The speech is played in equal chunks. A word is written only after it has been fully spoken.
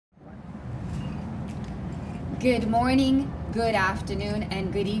Good morning, good afternoon,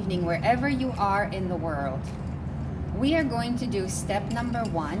 and good evening wherever you are in the world. We are going to do step number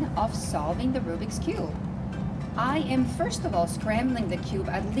 1 of solving the Rubik's Cube. I am first of all scrambling the cube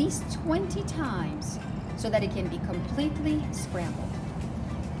at least 20 times so that it can be completely scrambled.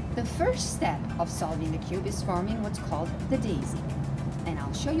 The first step of solving the cube is forming what's called the daisy. And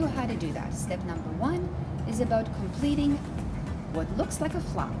I'll show you how to do that. Step number 1 is about completing what looks like a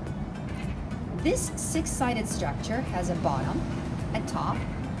flower. This 6-sided structure has a bottom, a top,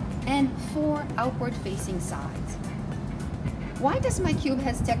 and 4 outward facing sides. Why does my cube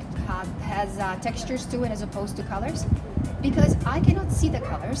has textures to it as opposed to colors? Because I cannot see the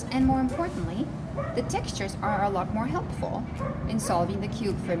colors, and more importantly, the textures are a lot more helpful in solving the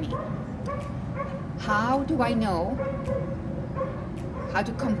cube for me. How do I know how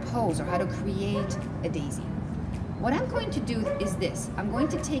to compose or how to create a daisy? What I'm going to do is this. I'm going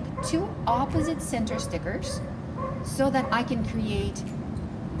to take 2 opposite center stickers so that I can create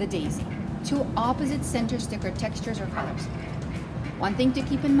the daisy. 2 opposite center sticker textures or colors. One thing to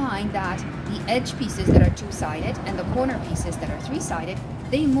keep in mind that the edge pieces that are 2-sided and the corner pieces that are 3-sided,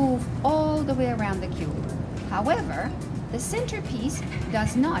 they move all the way around the cube. However, the center piece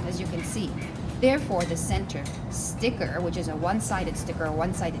does not, as you can see. Therefore, the center sticker, which is a 1-sided sticker or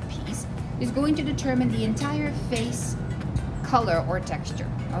 1-sided piece, is going to determine the entire face color or texture.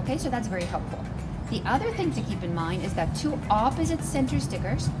 Okay, so that's very helpful. The other thing to keep in mind is that 2 opposite center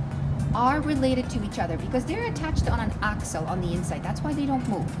stickers are related to each other because they're attached on an axle on the inside. That's why they don't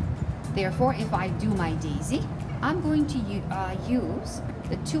move. Therefore, if I do my daisy, I'm going to use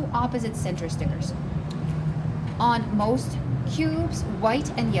the 2 opposite center stickers. On most cubes,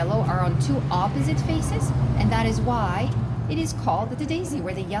 white and yellow are on 2 opposite faces, and that is why it is called the daisy,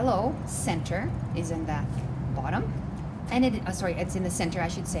 where the yellow center is in the bottom, and it's in the center, I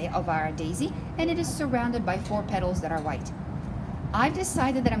should say, of our daisy, and it is surrounded by 4 petals that are white. I've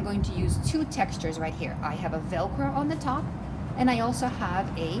decided that I'm going to use 2 textures right here. I have a Velcro on the top, and I also have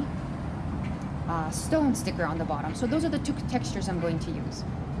a stone sticker on the bottom. So those are the 2 textures I'm going to use.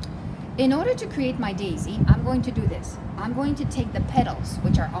 In order to create my daisy, I'm going to do this. I'm going to take the petals,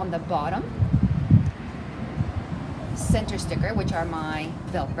 which are on the bottom center sticker, which are my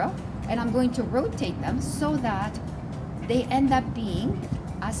Velcro, and I'm going to rotate them so that they end up being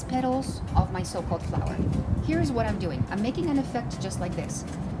as petals of my so-called flower. Here's what I'm doing. I'm making an effect just like this.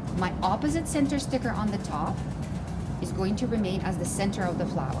 My opposite center sticker on the top is going to remain as the center of the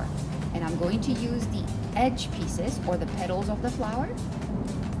flower, and I'm going to use the edge pieces or the petals of the flower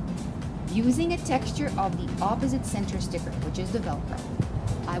using a texture of the opposite center sticker, which is the Velcro.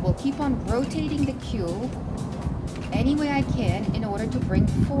 I will keep on rotating the cube any way I can in order to bring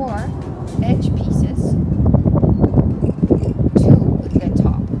 4 edge pieces to the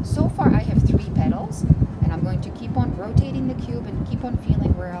top. So far I have 3 petals, and I'm going to keep on rotating the cube and keep on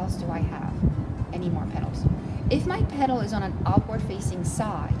feeling where else do I have any more petals. If my petal is on an outward facing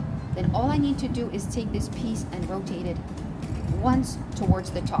side, then all I need to do is take this piece and rotate it once towards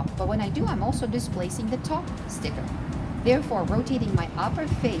the top. But when I do, I'm also displacing the top sticker. Therefore, rotating my upper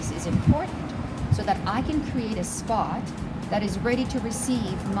face is important so that I can create a spot that is ready to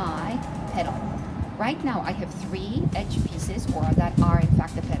receive my petal. Right now I have 3 edge pieces, or that are in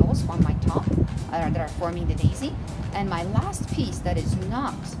fact the petals on my top that are forming the daisy, and my last piece that is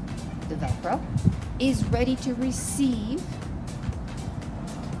not the Velcro is ready to receive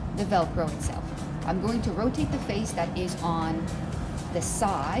the Velcro itself. I'm going to rotate the face that is on the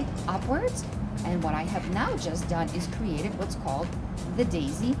side upwards, and what I have now just done is created what's called the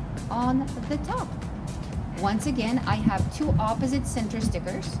daisy on the top. Once again, I have 2 opposite center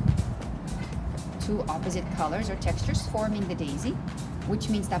stickers, 2 opposite colors or textures forming the daisy, which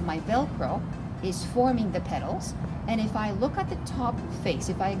means that my Velcro is forming the petals. And if I look at the top face,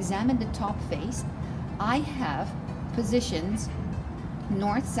 if I examine the top face, I have positions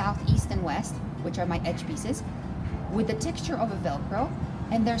north, south, east, and west, which are my edge pieces, with the texture of a Velcro,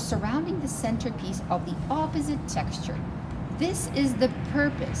 and they're surrounding the centerpiece of the opposite texture. This is the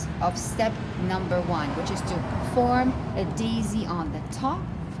purpose of step number 1, which is to form a daisy on the top.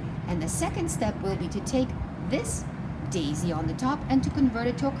 And the second step will be to take this daisy on the top and to convert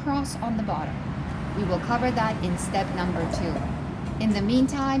it to a cross on the bottom. We will cover that in step number 2. In the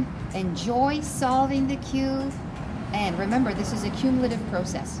meantime, enjoy solving the cube. And remember, this is a cumulative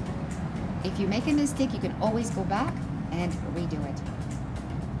process. If you make a mistake, you can always go back and redo it.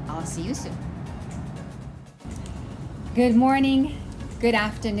 I'll see you soon. Good morning, good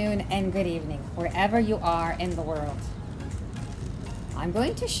afternoon, and good evening, wherever you are in the world. I'm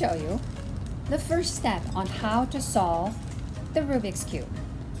going to show you the first step on how to solve the Rubik's Cube.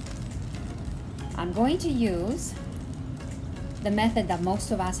 I'm going to use the method that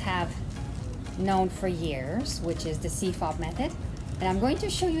most of us have known for years, which is the CFOP method. And I'm going to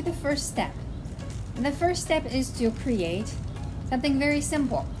show you the first step. And the first step is to create something very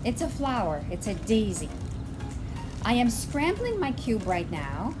simple. It's a flower, it's a daisy. I am scrambling my cube right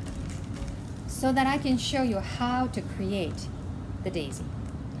now so that I can show you how to create the daisy.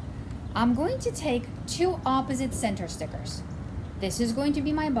 I'm going to take two opposite center stickers. This is going to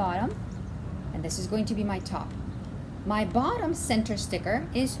be my bottom, and this is going to be my top. My bottom center sticker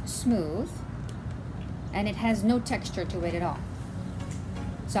is smooth, and it has no texture to it at all.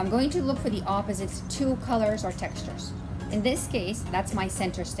 So I'm going to look for the opposite two colors or textures. In this case, that's my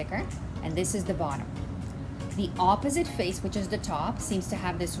center sticker, and this is the bottom. The opposite face, which is the top, seems to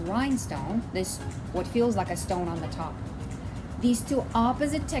have this rhinestone, this what feels like a stone on the top. These two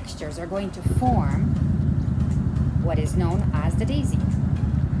opposite textures are going to form what is known as the daisy.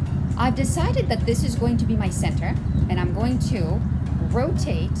 I've decided that this is going to be my center, and I'm going to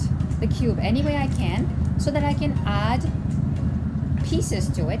rotate the cube any way I can so that I can add pieces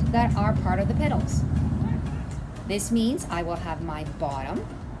to it that are part of the petals. This means I will have my bottom,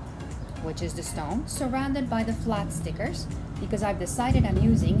 which is the stone, surrounded by the flat stickers, because I've decided I'm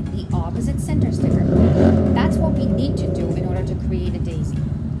using the opposite center sticker. That's what we need to do in order to create a daisy.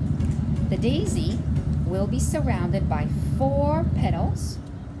 The daisy will be surrounded by 4 petals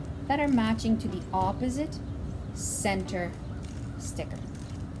that are matching to the opposite center sticker.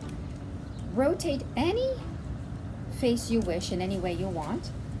 Rotate any face you wish in any way you want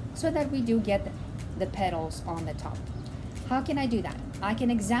so that we do get the petals on the top. How can I do that? I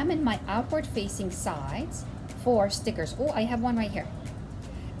can examine my outward facing sides for stickers. Oh, I have one right here.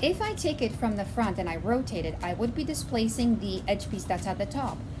 If I take it from the front and I rotate it, I would be displacing the edge piece that's at the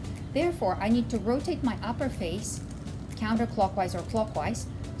top. Therefore, I need to rotate my upper face counterclockwise or clockwise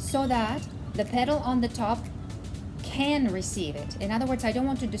so that the petal on the top can receive it. In other words, I don't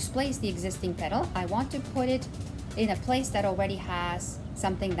want to displace the existing petal. I want to put it in a place that already has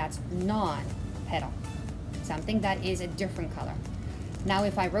something that's non-petal, something that is a different color. Now,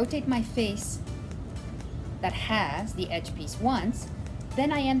 if I rotate my face that has the edge piece once,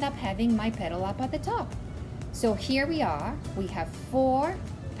 then I end up having my petal up at the top. So here we are, we have 4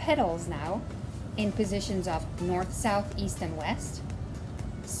 petals now in positions of north, south, east, and west,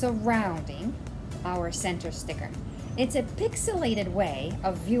 surrounding our center sticker. It's a pixelated way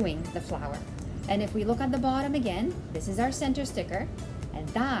of viewing the flower. And if we look at the bottom again, this is our center sticker, and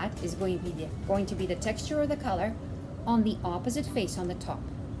that is going to be the texture or the color on the opposite face on the top.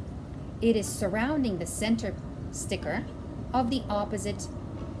 It is surrounding the center sticker of the opposite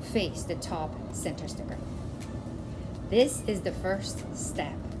face, the top center sticker. This is the first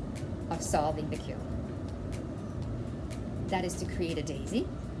step of solving the cube. That is to create a daisy.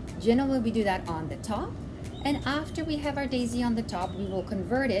 Generally, we do that on the top, and after we have our daisy on the top, we will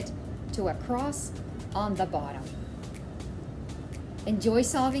convert it to a cross on the bottom. Enjoy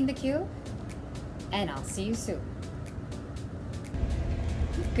solving the cube, and I'll see you soon.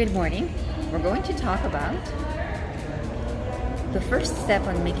 Good morning. We're going to talk about the first step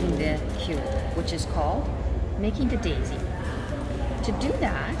on making the cube, which is called making the daisy. To do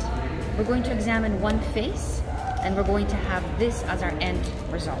that, we're going to examine one face, and we're going to have this as our end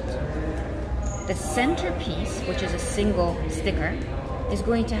result. The center piece, which is a single sticker, is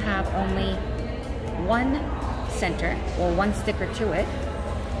going to have only one center or one sticker to it,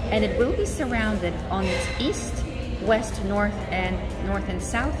 and it will be surrounded on its east, west, north and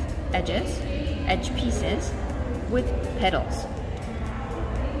south edge pieces with petals.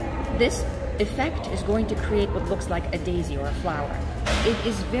 This effect is going to create what looks like a daisy or a flower. It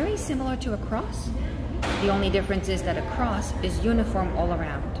is very similar to a cross. The only difference is that a cross is uniform all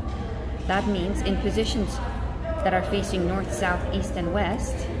around. That means in positions that are facing north, south, east, and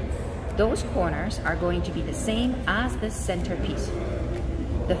west, those corners are going to be the same as the center piece.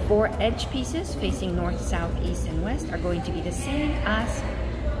 The 4 edge pieces facing north, south, east, and west are going to be the same as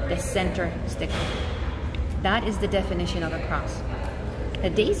the center sticker. That is the definition of a cross. A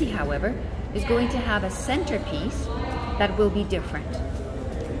daisy, however, is going to have a center piece that will be different.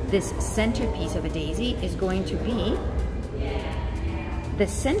 This centerpiece of a daisy is going to be the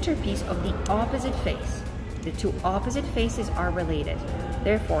centerpiece of the opposite face. The 2 opposite faces are related.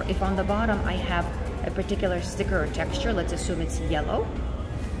 Therefore, if on the bottom I have a particular sticker or texture, let's assume it's yellow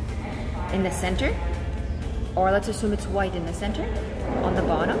in the center, or let's assume it's white in the center on the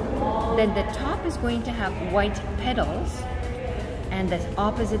bottom, then the top is going to have white petals, and the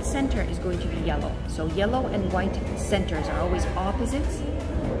opposite center is going to be yellow. So yellow and white centers are always opposites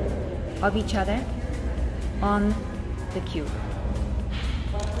of each other on the cube.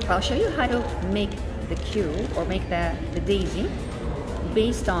 I'll show you how to make the cube or make the daisy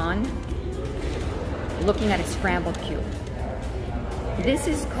based on looking at a scrambled cube. This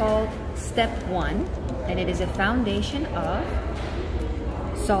is called step 1, and it is a foundation of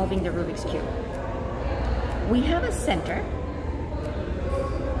solving the Rubik's Cube. We have a center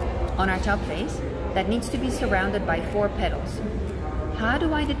on our top face that needs to be surrounded by 4 petals. How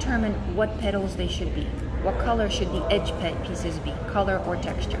do I determine what petals they should be? What color should the edge pieces be, color or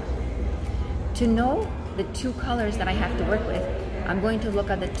texture? To know the 2 colors that I have to work with, I'm going to look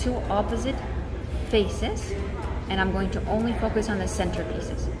at the 2 opposite faces, and I'm going to only focus on the center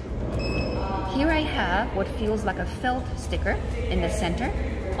pieces. Here I have what feels like a felt sticker in the center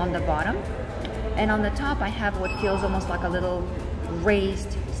on the bottom, and on the top I have what feels almost like a little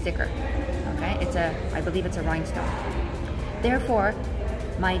raised sticker. Okay, I believe it's a rhinestone. Therefore,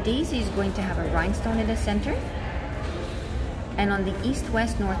 my daisy is going to have a rhinestone in the center, and on the east,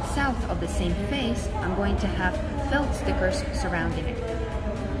 west, north, south of the same face, I'm going to have felt stickers surrounding it.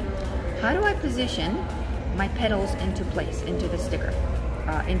 How do I position my petals into place, into the sticker,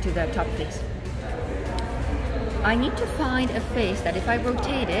 into the top face? I need to find a face that if I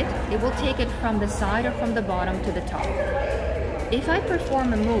rotate it, it will take it from the side or from the bottom to the top. If I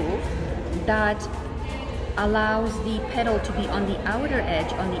perform a move that allows the petal to be on the outer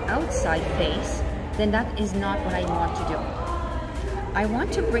edge, on the outside face, then that is not what I want to do. I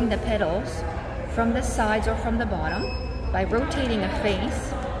want to bring the petals from the sides or from the bottom by rotating a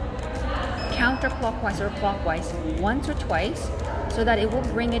face counterclockwise or clockwise once or twice so that it will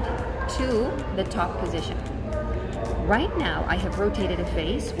bring it to the top position. Right now I have rotated a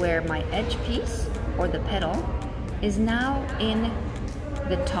face where my edge piece or the petal is now in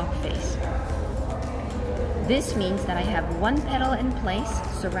the top face. This means that I have 1 petal in place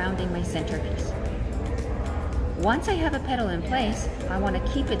surrounding my centerpiece. Once I have a petal in place, I want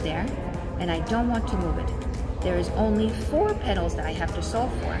to keep it there and I don't want to move it. There is only 4 petals that I have to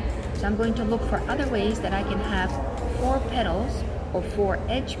solve for, so I'm going to look for other ways that I can have 4 petals or 4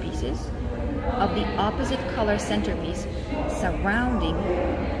 edge pieces of the opposite color centerpiece surrounding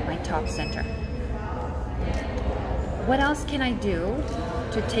my top center. What else can I do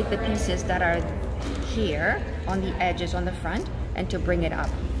to take the pieces that are here on the edges on the front and to bring it up?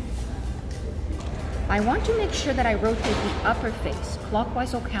 I want to make sure that I rotate the upper face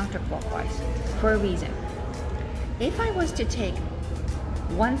clockwise or counterclockwise for a reason. If I was to take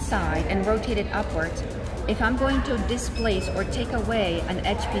one side and rotate it upwards, if I'm going to displace or take away an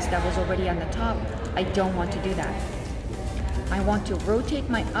edge piece that was already on the top, I don't want to do that. I want to rotate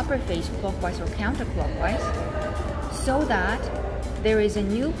my upper face clockwise or counterclockwise so that there is a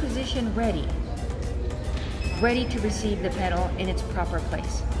new position ready to receive the petal in its proper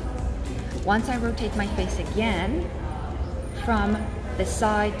place. Once I rotate my face again from the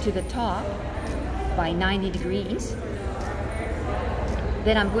side to the top by 90 degrees,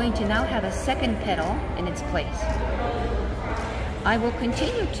 then I'm going to now have a second petal in its place. I will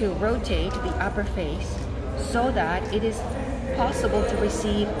continue to rotate the upper face so that it is possible to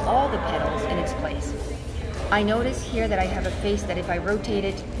receive all the petals in its place. I notice here that I have a face that if I rotate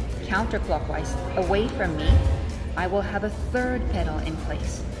it counterclockwise away from me, I will have a 3rd petal in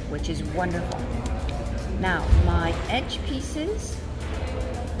place, which is wonderful. Now, my edge pieces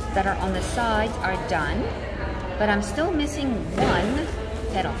that are on the sides are done, but I'm still missing 1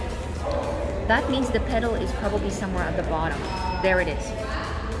 petal. That means the petal is probably somewhere at the bottom. There it is.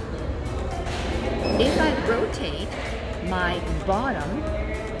 If I rotate my bottom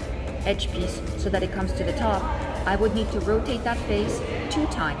edge piece so that it comes to the top, I would need to rotate that face 2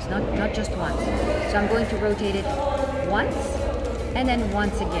 times, not just once. So I'm going to rotate it once and then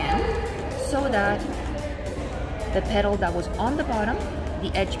once again so that the petal that was on the bottom,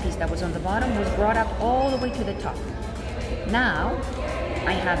 the edge piece that was on the bottom, was brought up all the way to the top. Now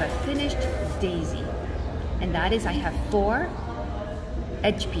I have a finished daisy, and that is I have 4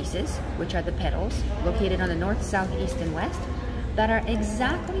 edge pieces, which are the petals, located on the north, south, east, and west, that are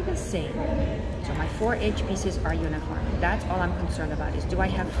exactly the same. So my 4 edge pieces are uniform. That's all I'm concerned about, is do I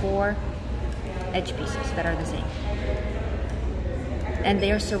have 4 edge pieces that are the same? And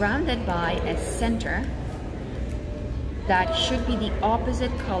they are surrounded by a center that should be the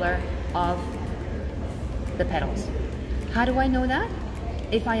opposite color of the petals. How do I know that?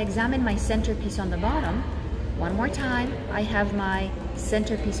 If I examine my centerpiece on the bottom, one more time, I have my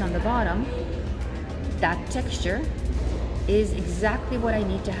centerpiece on the bottom. That texture is exactly what I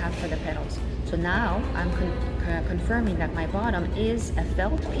need to have for the petals. So now I'm confirming that my bottom is a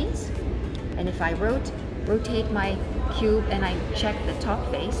felt piece, and if I rotate my cube and I check the top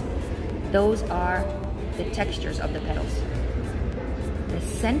face, those are the textures of the petals. The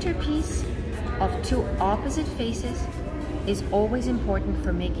centerpiece of two opposite faces is always important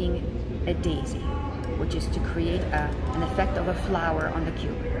for making a daisy, which is to create an effect of a flower on the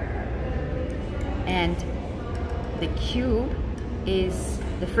cube. And the cube is,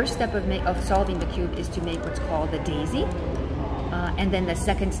 the first step of solving the cube is to make what's called the daisy. And then the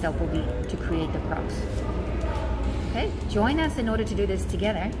second step will be to create the cross. Okay, join us in order to do this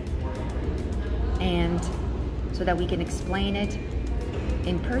together, and so that we can explain it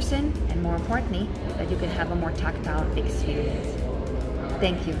in person, and more importantly, that you can have a more tactile experience.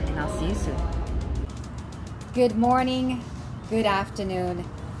 Thank you, and I'll see you soon. Good morning, good afternoon,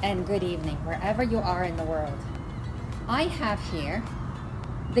 and good evening, wherever you are in the world. I have here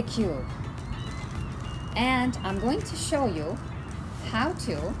the cube, and I'm going to show you how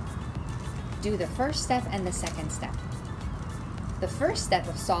to do the first step and the second step. The first step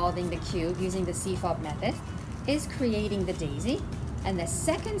of solving the cube using the CFOP method is creating the daisy, and the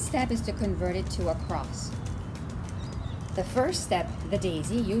second step is to convert it to a cross. The first step, the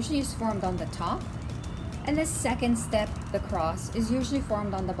daisy, usually is formed on the top, and the second step, the cross, is usually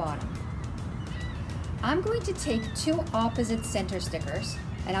formed on the bottom. I'm going to take two opposite center stickers,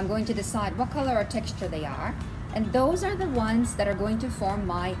 and I'm going to decide what color or texture they are, and those are the ones that are going to form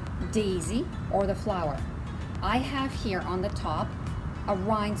my daisy or the flower. I have here on the top a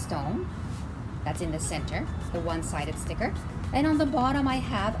rhinestone that's in the center, the one-sided sticker, and on the bottom I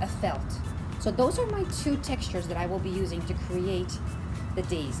have a felt. So those are my two textures that I will be using to create the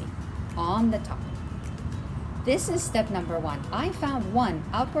daisy on the top. This is step number one. I found one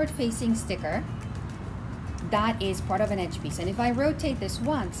outward facing sticker that is part of an edge piece, and if I rotate this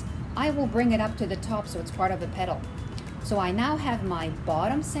once, I will bring it up to the top so it's part of a petal. So I now have my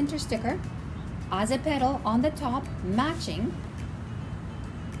bottom center sticker as a petal on the top, matching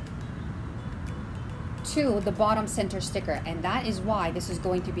to the bottom center sticker, and that is why this is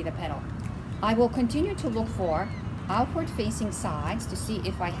going to be the petal. I will continue to look for outward facing sides to see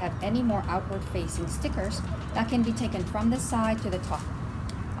if I have any more outward facing stickers that can be taken from the side to the top.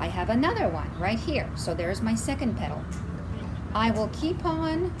 I have another one right here, so there's my second petal. I will keep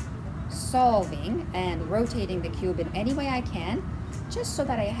on solving and rotating the cube in any way I can, just so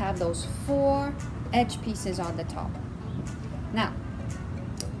that I have those four edge pieces on the top. Now,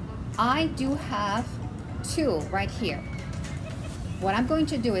 I do have two right here. What I'm going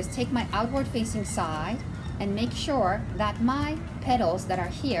to do is take my outward facing side and make sure that my petals that are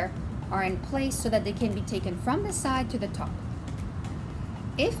here are in place so that they can be taken from the side to the top.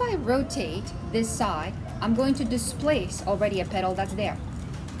 If I rotate this side, I'm going to displace already a petal that's there.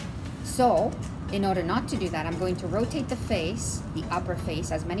 So, in order not to do that, I'm going to rotate the face, the upper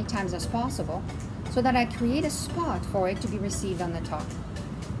face, as many times as possible, so that I create a spot for it to be received on the top.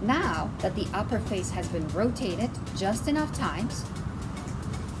 Now that the upper face has been rotated just enough times,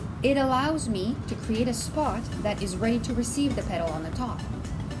 it allows me to create a spot that is ready to receive the petal on the top.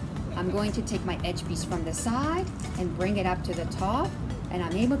 I'm going to take my edge piece from the side and bring it up to the top, and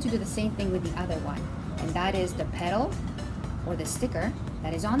I'm able to do the same thing with the other one, and that is the petal or the sticker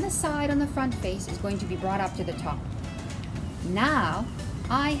that is on the side on the front face is going to be brought up to the top. Now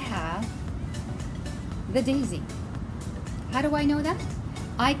I have the daisy. How do I know that?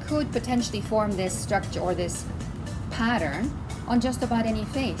 I could potentially form this structure or this pattern on just about any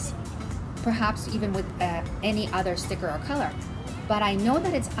face, perhaps even with any other sticker or color. But I know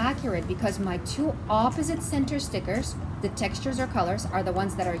that it's accurate because my two opposite center stickers, the textures or colors, are the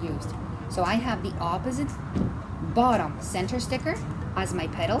ones that are used. So I have the opposite bottom center sticker as my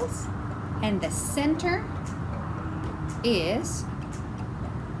petals, and the center is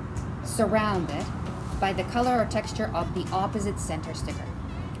surrounded by the color or texture of the opposite center sticker.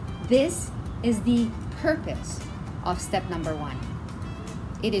 This is the purpose of step number one.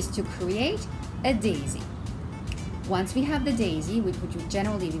 It is to create a daisy. Once we have the daisy, which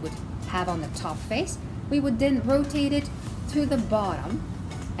generally we would have on the top face, we would then rotate it to the bottom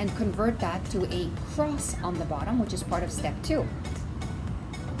and convert that to a cross on the bottom, which is part of step two.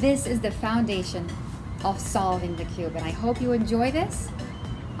 This is the foundation of solving the cube, and I hope you enjoy this.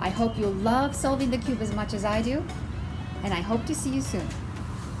 I hope you love solving the cube as much as I do, and I hope to see you soon.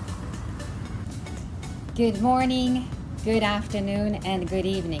 Good morning, good afternoon, and good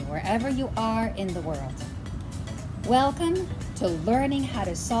evening, wherever you are in the world. Welcome to learning how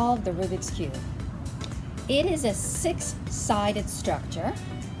to solve the Rubik's Cube. It is a six-sided structure,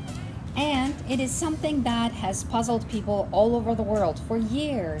 and it is something that has puzzled people all over the world for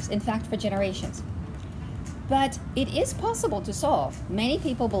years, in fact for generations. But it is possible to solve. Many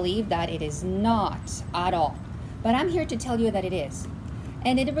people believe that it is not at all, but I'm here to tell you that it is.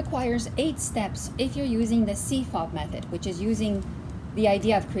 And it requires 8 steps if you're using the CFOP method, which is using the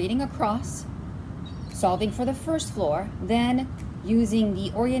idea of creating a cross, solving for the first floor, then using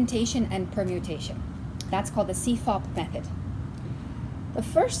the orientation and permutation. That's called the CFOP method. The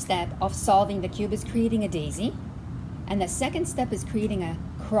first step of solving the cube is creating a daisy, and the second step is creating a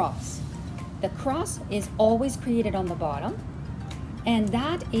cross. The cross is always created on the bottom, and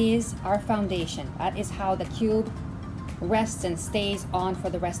that is our foundation. That is how the cube rests and stays on for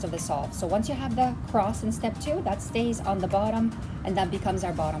the rest of the solve. So once you have the cross in step 2, that stays on the bottom, and that becomes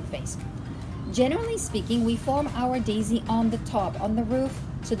our bottom face. Generally speaking, we form our daisy on the top, on the roof,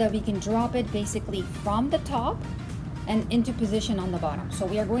 so that we can drop it basically from the top and into position on the bottom. So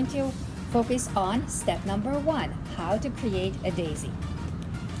we are going to focus on step number 1, how to create a daisy.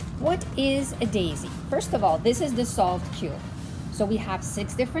 What is a daisy? First of all, this is the solved cube. So we have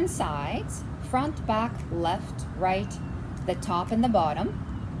 6 different sides, front, back, left, right, the top and the bottom,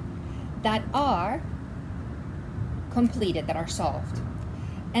 that are completed, that are solved.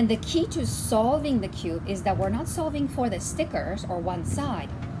 And the key to solving the cube is that we're not solving for the stickers or one side,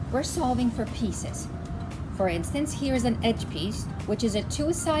 we're solving for pieces. For instance, here's an edge piece, which is a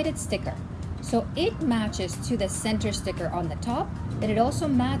 2-sided sticker. So it matches to the center sticker on the top, and it also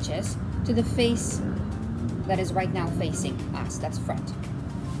matches to the face that is right now facing us, that's front.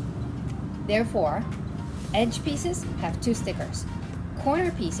 Therefore, edge pieces have 2 stickers.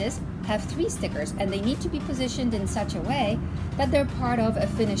 Corner pieces have 3 stickers, and they need to be positioned in such a way that they're part of a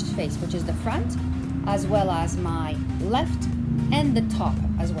finished face, which is the front, as well as my left and the top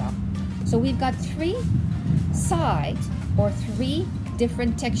as well. So we've got 3 sides or 3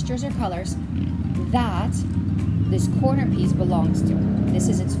 different textures or colors that this corner piece belongs to. This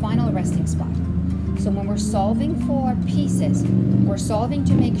is its final resting spot. So when we're solving for pieces, we're solving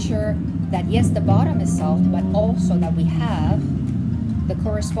to make sure that yes, the bottom is solved, but also that we have the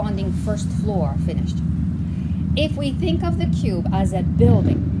corresponding first floor finished. If we think of the cube as a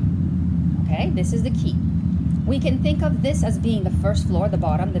building, okay, this is the key. We can think of this as being the first floor, the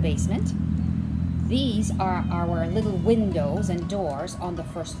bottom, the basement. These are our little windows and doors on the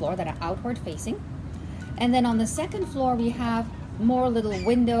first floor that are outward facing. And then on the second floor, we have more little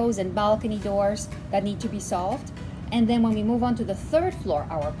windows and balcony doors that need to be solved. And then when we move on to the third floor,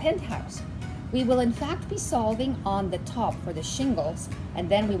 our penthouse, we will in fact be solving on the top for the shingles, and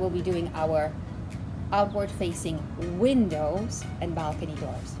then we will be doing our outward facing windows and balcony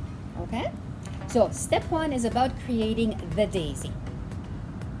doors. Okay? So step 1 is about creating the daisy.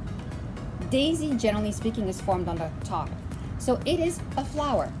 Daisy, generally speaking, is formed on the top. So it is a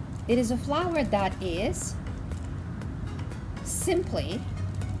flower. It is a flower that is simply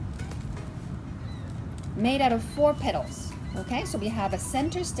made out of 4 petals. Okay, so we have a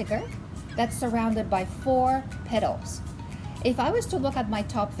center sticker that's surrounded by 4 petals. If I was to look at my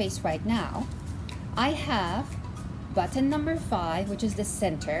top face right now, I have button number 5, which is the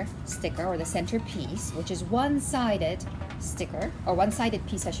center sticker or the center piece, which is one-sided sticker, or one-sided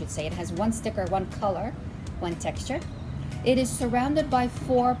piece I should say. It has 1 sticker, 1 color, 1 texture. It is surrounded by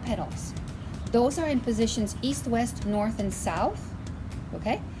 4 petals. Those are in positions east, west, north, and south.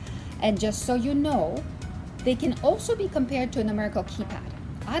 Okay? And just so you know, they can also be compared to a numerical keypad.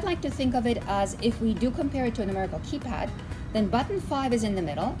 I'd like to think of it as if we do compare it to a numerical keypad, then button 5 is in the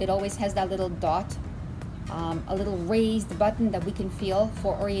middle. It always has that little dot, a little raised button that we can feel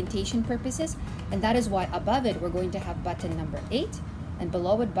for orientation purposes. And that is why above it, we're going to have button number 8, and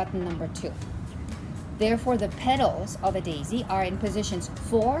below it, button number 2. Therefore, the petals of a daisy are in positions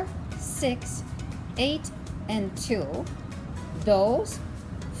 4, 6, 8, and 2. Those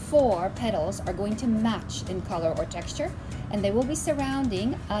 4 petals are going to match in color or texture, and they will be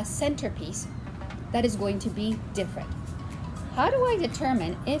surrounding a centerpiece that is going to be different. How do I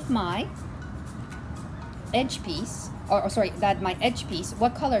determine if my edge piece, that my edge piece,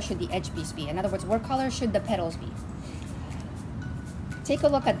 what color should the edge piece be? In other words, what color should the petals be? Take a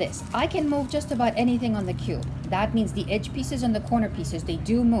look at this. I can move just about anything on the cube. That means the edge pieces and the corner pieces, they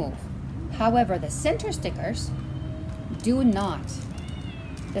do move. However, the center stickers do not.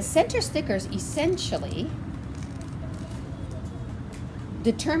 The center stickers essentially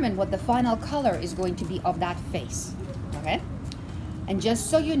determine what the final color is going to be of that face. Okay? And just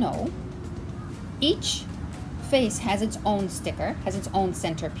so you know, each face has its own sticker, has its own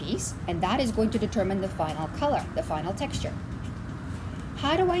centerpiece, and that is going to determine the final color, the final texture.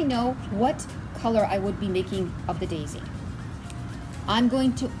 How do I know what color I would be making of the daisy? I'm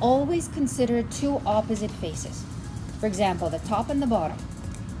going to always consider 2 opposite faces. For example, the top and the bottom.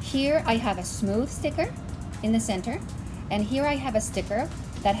 Here I have a smooth sticker in the center, and here I have a sticker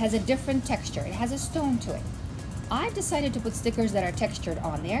that has a different texture. It has a stone to it. I've decided to put stickers that are textured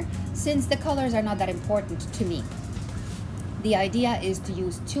on there since the colors are not that important to me. The idea is to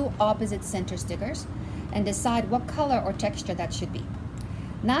use two opposite center stickers and decide what color or texture that should be.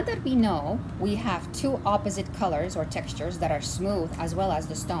 Now that we know we have two opposite colors or textures that are smooth as well as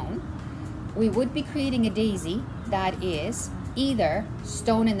the stone, we would be creating a daisy that is either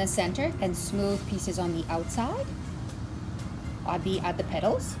stone in the center and smooth pieces on the outside, at the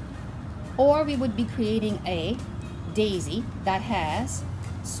petals, or we would be creating a daisy that has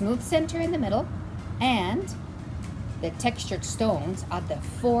smooth center in the middle and the textured stones at the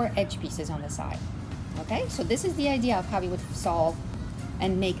four edge pieces on the side. Okay, so this is the idea of how we would solve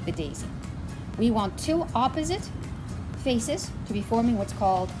and make the daisy. We want two opposite faces to be forming what's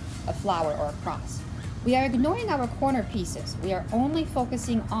called a flower or a cross. We are ignoring our corner pieces. We are only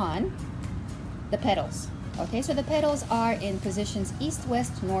focusing on the petals. Okay, so the petals are in positions east,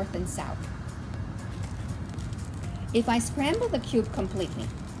 west, north, and south. If I scramble the cube completely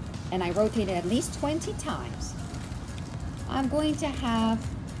and I rotate it at least 20 times, I'm going to have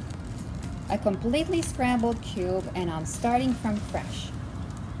a completely scrambled cube and I'm starting from fresh.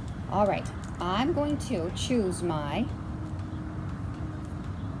 All right, I'm going to choose my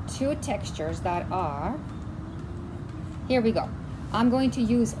two textures that are, here we go. I'm going to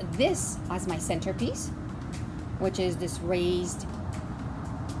use this as my centerpiece, which is this raised,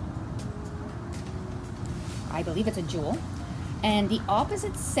 I believe it's a jewel. And the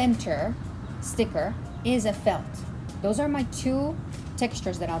opposite center sticker is a felt. Those are my two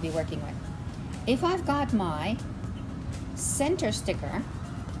textures that I'll be working with. If I've got my center sticker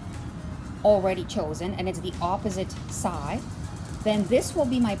already chosen and it's the opposite side, then this will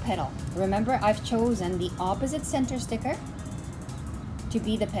be my petal. Remember, I've chosen the opposite center sticker to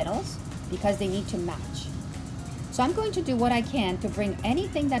be the petals because they need to match. So I'm going to do what I can to bring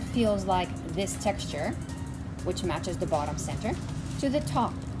anything that feels like this texture, which matches the bottom center, to the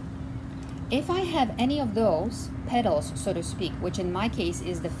top. If I have any of those petals, so to speak, which in my case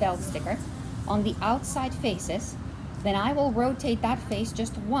is the felt sticker, on the outside faces, then I will rotate that face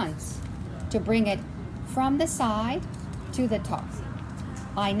just once to bring it from the side to the top.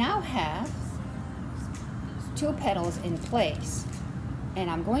 I now have two petals in place, and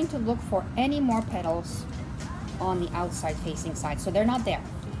I'm going to look for any more petals on the outside facing side. So they're not there.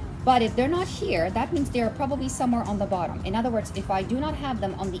 But if they're not here, that means they're probably somewhere on the bottom. In other words, if I do not have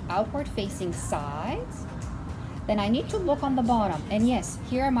them on the outward facing sides, then I need to look on the bottom. And yes,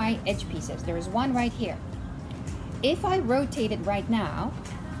 here are my edge pieces. There is one right here. If I rotate it right now,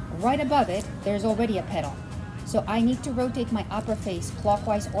 right above it, there's already a petal. So I need to rotate my upper face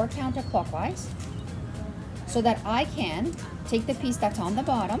clockwise or counterclockwise so that I can take the piece that's on the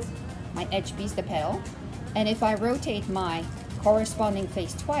bottom, my edge piece, the petal, and if I rotate my corresponding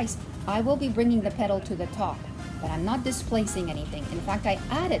face twice, I will be bringing the petal to the top, but I'm not displacing anything. In fact, I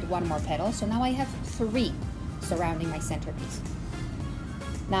added one more petal, so now I have three surrounding my centerpiece.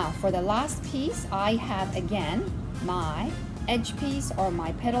 Now, for the last piece, I have again my edge piece or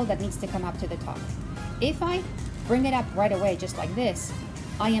my petal that needs to come up to the top. If I bring it up right away, just like this,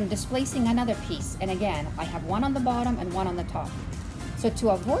 I am displacing another piece, and again, I have one on the bottom and one on the top. So to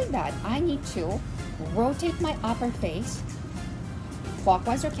avoid that, I need to rotate my upper face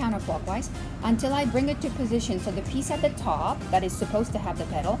clockwise or counterclockwise until I bring it to position so the piece at the top that is supposed to have the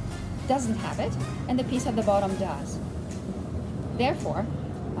petal doesn't have it and the piece at the bottom does. Therefore,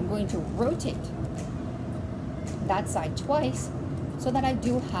 I'm going to rotate that side twice so that I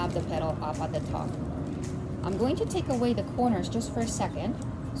do have the petal up at the top. I'm going to take away the corners just for a second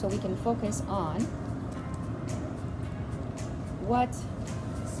so we can focus on what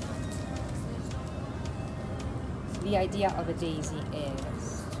the idea of a daisy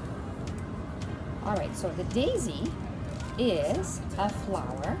is. All right, so the daisy is a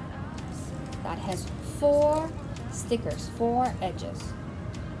flower that has four stickers, four edges.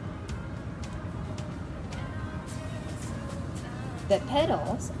 The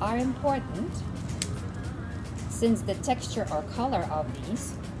petals are important since the texture or color of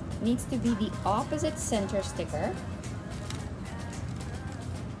these needs to be the opposite center sticker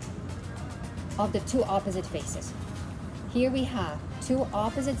of the two opposite faces. Here we have two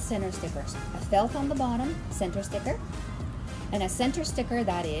opposite center stickers, a felt on the bottom, center sticker, and a center sticker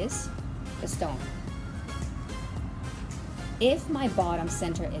that is the stone. If my bottom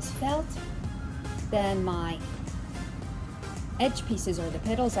center is felt, then my edge pieces or the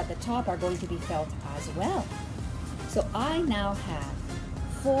petals at the top are going to be felt as well. So I now have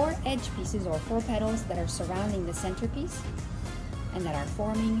four edge pieces or four petals that are surrounding the centerpiece and that are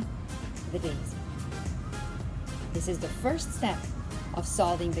forming the daisy. This is the first step of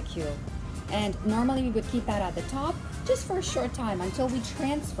solving the cube. And normally we would keep that at the top just for a short time until we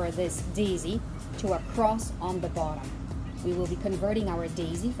transfer this daisy to a cross on the bottom. we will be converting our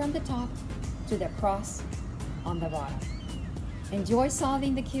daisy from the top to the cross on the bottom. Enjoy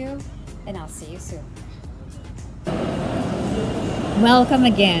solving the cube, and I'll see you soon. Welcome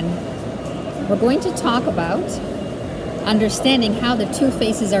again. We're going to talk about understanding how the two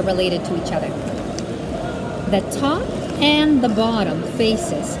faces are related to each other. The top and the bottom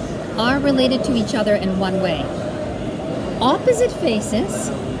faces are related to each other in one way. Opposite faces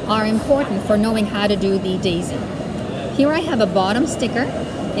are important for knowing how to do the daisy. Here I have a bottom sticker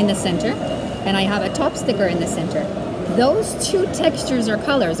in the center, and I have a top sticker in the center. Those two textures or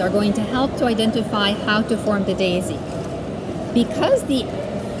colors are going to help to identify how to form the daisy. Because the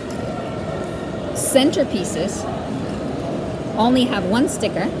centerpieces only have one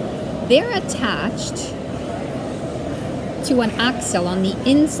sticker, they're attached to an axle on the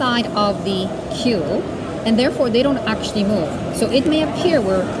inside of the cube, and therefore they don't actually move. So it may appear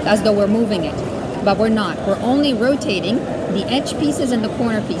as though we're moving it, but we're not. We're only rotating the edge pieces and the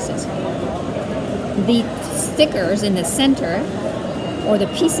corner pieces. The stickers in the center, or the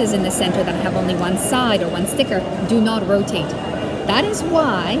pieces in the center that have only one side or one sticker, do not rotate. That is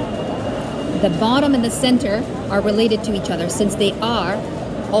why the bottom and the center are related to each other, since they are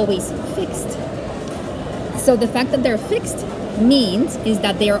always fixed. So the fact that they're fixed means is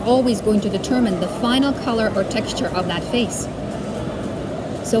that they are always going to determine the final color or texture of that face.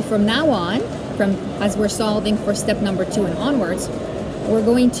 So from now on, as we're solving for step number 2 and onwards, we're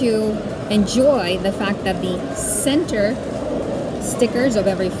going to enjoy the fact that the center stickers of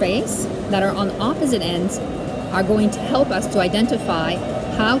every face that are on opposite ends are going to help us to identify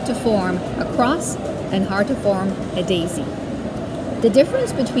how to form a cross and how to form a daisy. The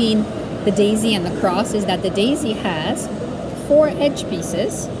difference between the daisy and the cross is that the daisy has 4 edge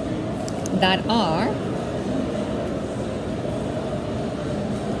pieces that are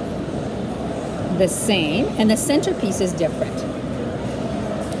the same, and the centerpiece is different.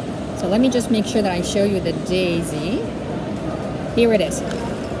 So let me just make sure that I show you the daisy. Here it is.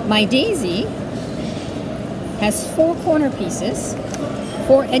 My daisy has 4 corner pieces,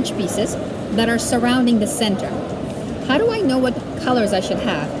 4 edge pieces that are surrounding the center. How do I know what colors I should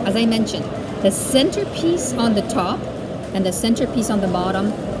have? As I mentioned, the centerpiece on the top and the centerpiece on the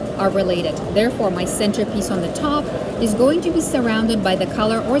bottom are related. Therefore, my centerpiece on the top is going to be surrounded by the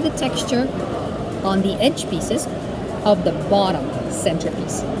color or the texture on the edge pieces of the bottom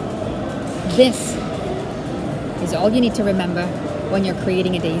centerpiece. This is all you need to remember when you're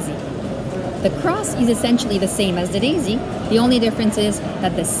creating a daisy. The cross is essentially the same as the daisy. The only difference is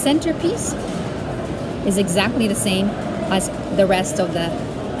that the centerpiece is exactly the same as the rest of the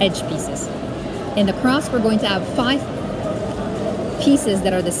edge pieces. In the cross, we're going to have 5 pieces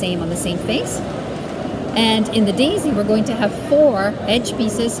that are the same on the same face. And in the daisy, we're going to have 4 edge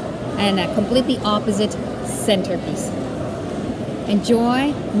pieces and a completely opposite centerpiece.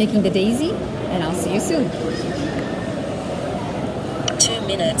 Enjoy making the daisy, and I'll see you soon. 2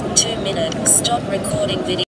 minutes, stop recording video.